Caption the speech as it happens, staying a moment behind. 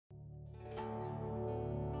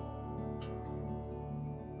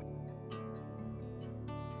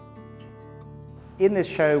In this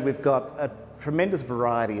show we've got a tremendous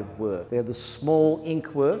variety of work. They're the small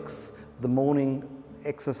ink works, the morning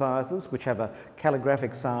exercises which have a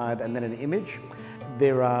calligraphic side and then an image.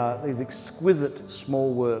 There are these exquisite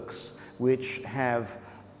small works which have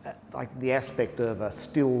like the aspect of a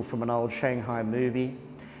still from an old Shanghai movie.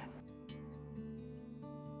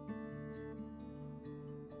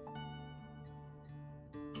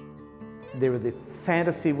 There are the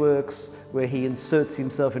fantasy works where he inserts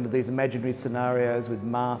himself into these imaginary scenarios with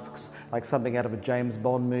masks, like something out of a James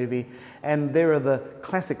Bond movie. And there are the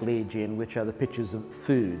classic Li Jin, which are the pictures of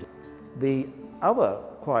food. The other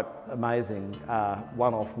quite amazing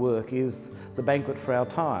one-off work is The Banquet for Our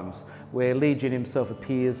Times, where Li Jin himself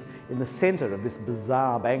appears in the centre of this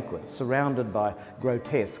bizarre banquet, surrounded by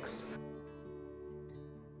grotesques.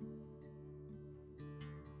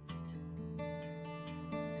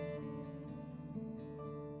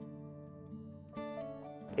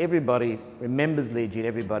 Everybody remembers Li Jin,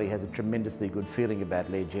 everybody has a tremendously good feeling about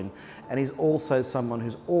Li Jin, and he's also someone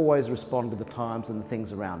who's always responded to the times and the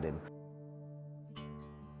things around him.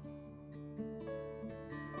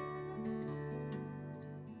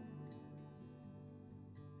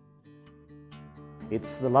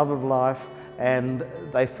 It's the love of life, and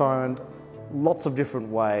they find lots of different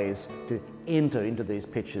ways to enter into these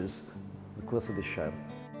pictures in the course of this show.